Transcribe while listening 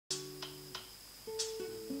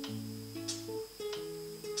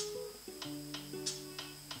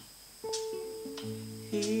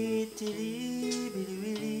tili bili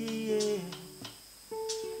bili, yeah,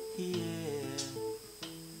 yeah.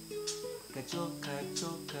 Kacho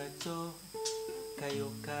kacho kacho, kayo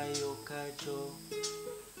kayo kacho.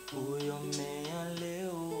 UYO MEYO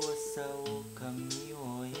leo wasauka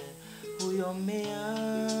mioye. UYO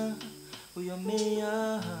MEYO, UYO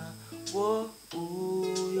MEYO, wo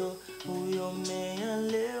UYO MEYO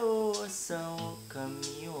leo wasauka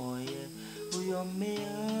mioye. UYO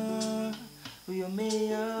MEYO, UYO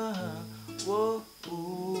MEYO, wo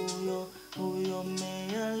UYO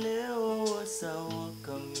MEYO leo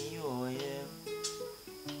wasauka mioye.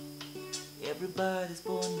 Everybody's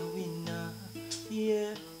born a winner,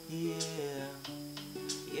 yeah, yeah.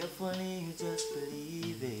 If only you just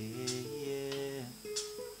believe it, yeah.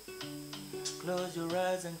 Close your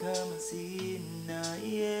eyes and come and see it now,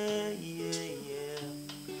 yeah, yeah, yeah.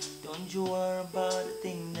 Don't you worry about a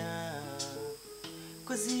thing now.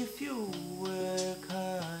 Cause if you work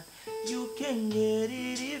hard, you can get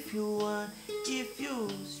it if you want. If you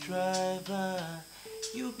strive hard,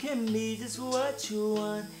 you can be just what you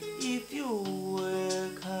want. If you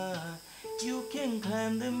work hard, you can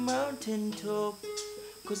climb the mountain top.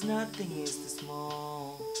 Cause nothing is too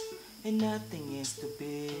small and nothing is too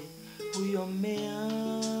big. UYO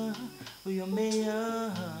MEYO, UYO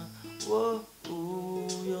MEYO, wo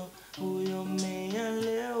UYO MEYO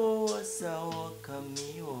leo wasauka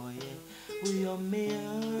mioye. UYO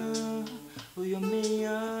MEYO, UYO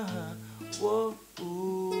MEYO, wo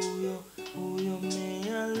UYO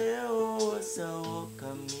MEYO leo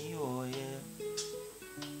wasauka mioye.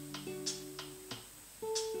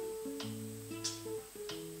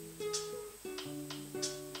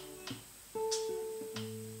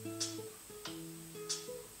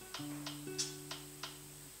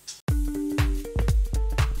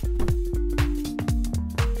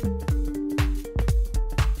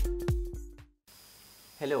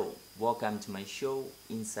 Hello, welcome to my show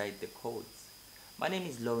Inside the Chords. My name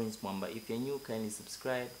is Lawrence Mwamba. If you're new, kindly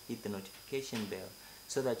subscribe, hit the notification bell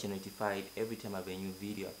so that you're notified every time I have a new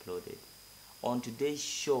video uploaded. On today's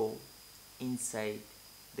show Inside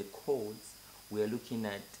the Chords, we are looking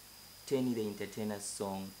at Teni the Entertainer's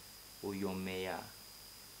song UYO MEYO.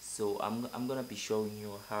 So I'm gonna be showing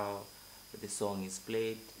you how the song is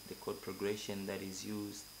played, the chord progression that is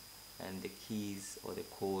used, and the keys or the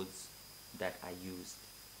chords that are used.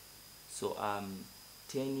 So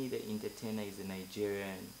Teni the Entertainer is a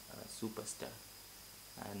Nigerian superstar,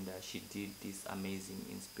 and she did this amazing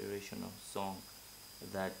inspirational song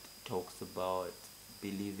that talks about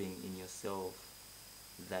believing in yourself,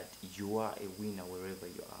 that you are a winner wherever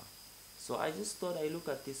you are. So I just thought I look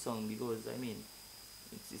at this song because I mean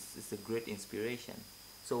it's a great inspiration.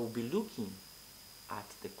 So we'll be looking at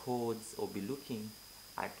the chords, or be looking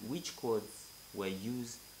at which chords were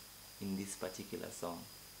used in this particular song.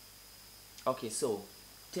 Okay, so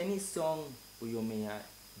Teni's song UYO MEYO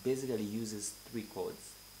basically uses three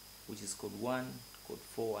chords, which is chord 1, chord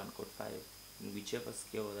 4, and chord 5, in whichever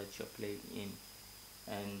scale that you're playing in.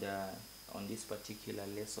 And on this particular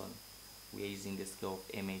lesson, we are using the scale of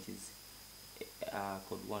A majors.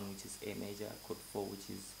 Chord 1, which is A major, chord 4, which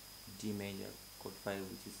is D major, chord 5,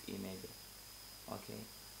 which is E major. Okay,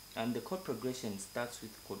 and the chord progression starts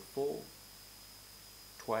with chord 4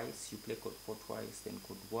 twice, you play chord 4 twice, then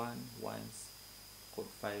chord 1 once, chord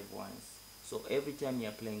 5 once. So every time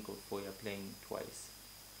you're playing chord 4, you're playing twice.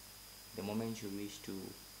 The moment you reach to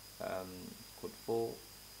chord 4,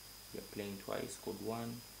 you're playing twice, chord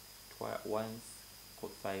 1 once,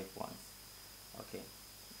 chord 5 once. Okay,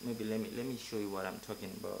 maybe let me show you what I'm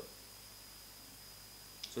talking about.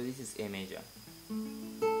 So this is A major.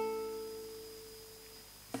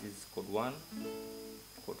 This is chord 1,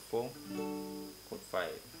 chord 4, chord 5.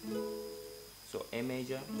 So A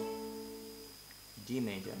major, D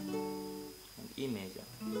major, and E major.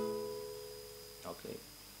 Okay,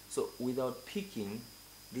 so without picking,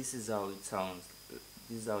 this is how it sounds.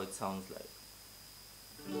 This is how it sounds like.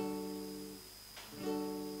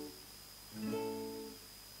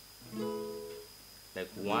 Like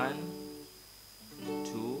 1,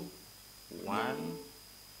 2, 1,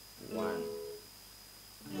 1,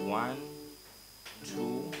 1,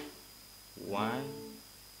 2, 1,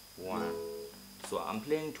 1. So I'm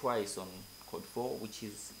playing twice on chord 4, which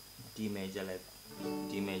is D major, like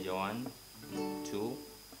D major 1, 2,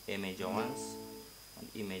 A major once, and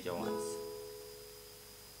E major once.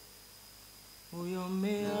 UYO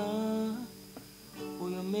MEYO,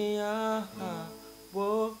 UYO MEYO,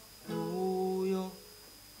 wo UYO.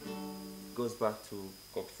 Goes back to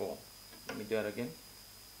chord 4. Let me do that again.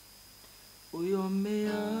 UYO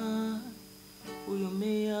MEYO, UYO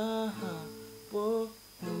MEYO, wo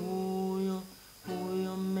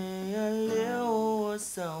UYO MEYO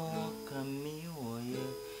sawoka miwoye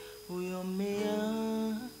UYO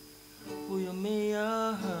MEYO UYO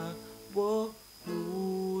MEYO wo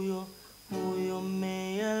UYO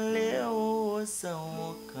MEYO leo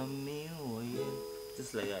sawoka miwoye.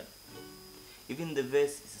 Just like that. Even the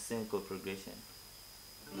verse is the same chord progression.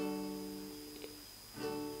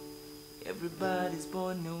 Everybody's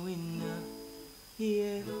born a winner.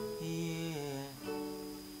 Yeah, yeah.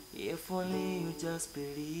 If only you just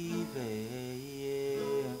believe it,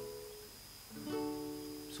 yeah.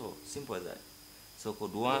 So simple as that. So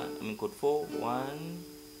chord 4, 1,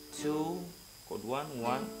 2, chord 1,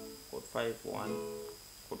 1, chord 5, 1,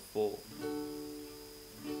 chord 4,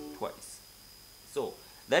 twice. So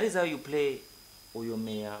that is how you play UYO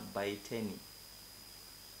MEYO by Teni.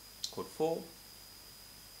 Chord 4,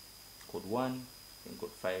 chord 1, then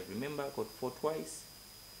chord 5. Remember, chord 4 twice,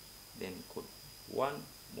 then chord 1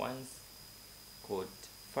 once, chord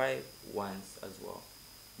 5 once as well.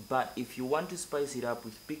 But if you want to spice it up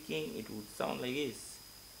with picking, it would sound like this.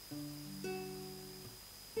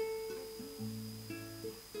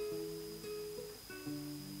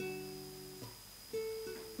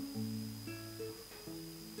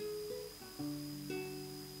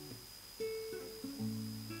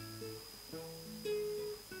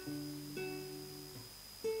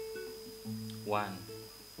 One,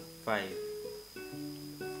 5,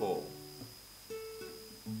 4.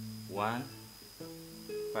 1,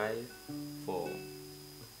 5, 4.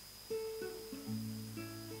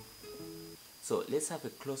 So let's have a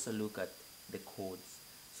closer look at the chords.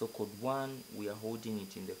 So chord 1, we are holding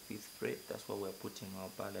it in the 5th fret. That's why we're putting our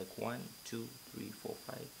bar like 1, 2, 3, 4,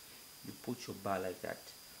 5. You put your bar like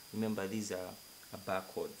that. Remember, these are bar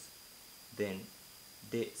chords. Then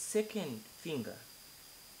the second finger,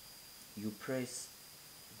 you press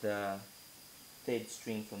the 3rd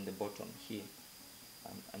string from the bottom here.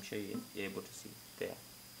 I'm sure you're able to see there.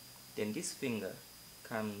 Then this finger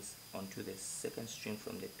comes onto the 2nd string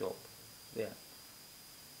from the top, there.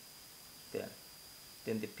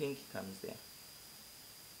 Then the pinky comes there.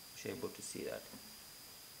 I'm sure you're able to see that,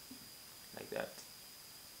 like that.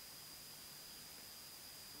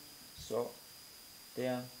 So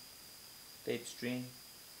there, 3rd string,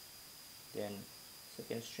 then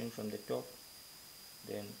 2nd string from the top,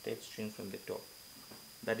 then 3rd string from the top.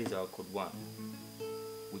 That is our chord 1,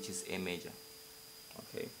 which is A major.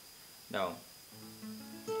 Okay, now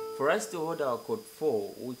for us to hold our chord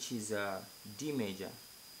 4, which is D major,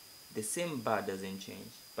 the same bar doesn't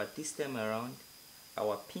change, but this time around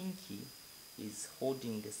our pinky is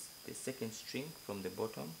holding the 2nd string from the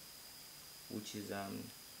bottom, which is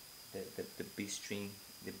the B string,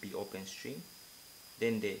 the B open string.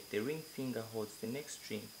 Then the ring finger holds the next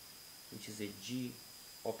string, which is a G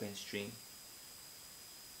open string.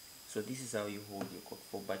 So this is how you hold your chord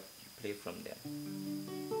 4, but you play from there.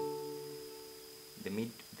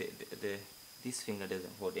 This finger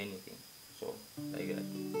doesn't hold anything, so like that.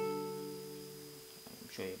 I'm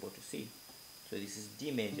sure you're able to see. So this is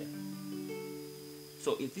D major.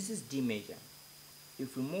 So if this is D major,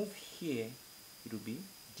 if we move here, it will be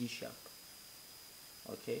D sharp.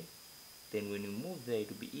 Okay, then when we move there, it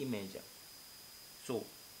will be E major. So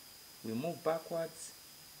we move backwards,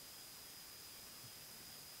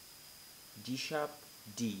 D sharp,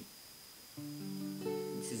 D.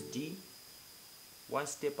 This is D. One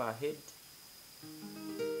step ahead,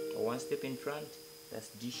 or one step in front, that's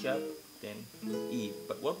D sharp, then E.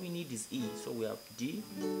 But what we need is E. So we have D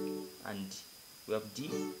and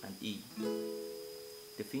E.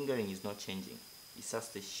 The fingering is not changing. It's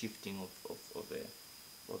just the shifting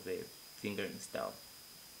of the fingering style.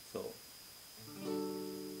 So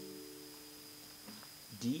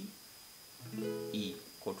D, E,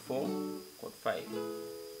 chord 4, chord 5.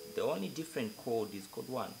 The only different chord is chord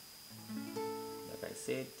 1. Like I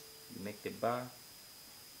said, you make the bar,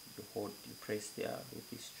 you press there with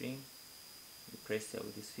this string, you press there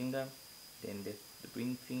with this finger, then the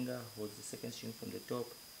ring finger holds the 2nd string from the top,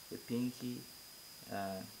 the pinky,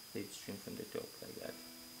 3rd string from the top, like that.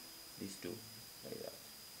 These two, like that.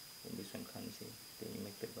 Then this one comes here, then you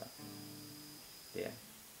make the bar there,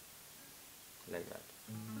 like that.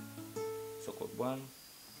 So chord 1,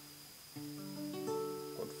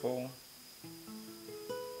 chord 4,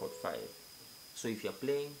 chord 5. So if you're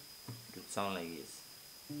playing, it would sound like this.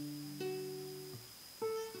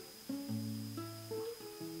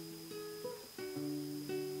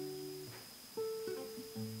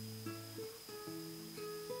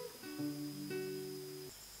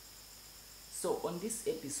 So on this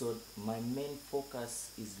episode, my main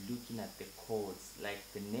focus is looking at the chords, like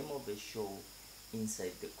the name of the show,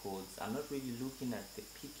 inside the chords. I'm not really looking at the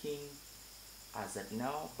picking as at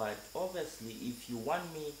now, but obviously if you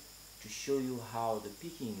want me to show you how the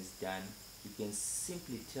picking is done, you can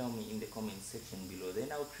simply tell me in the comment section below.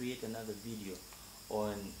 Then I'll create another video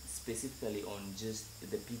on specifically on just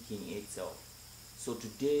the picking itself. So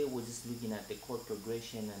today we're just looking at the chord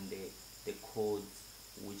progression and the chords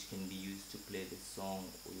which can be used to play the song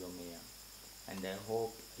UYO MEYO. And I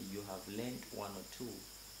hope you have learned one or two.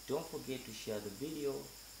 Don't forget to share the video,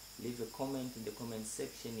 leave a comment in the comment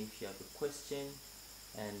section if you have a question,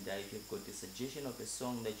 and if you've got a suggestion of a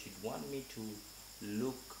song that you'd want me to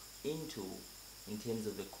look into in terms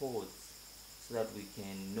of the chords so that we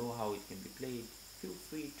can know how it can be played. Feel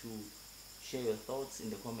free to share your thoughts in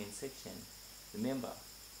the comment section. Remember,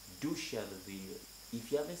 do share the video.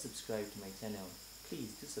 If you haven't subscribed to my channel,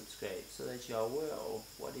 please do subscribe so that you are aware of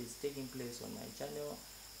what is taking place on my channel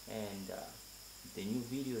and the new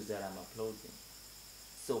videos that I'm uploading.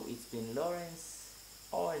 So it's been Lawrence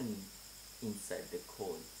on Inside the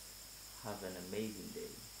Chords. Have an amazing day.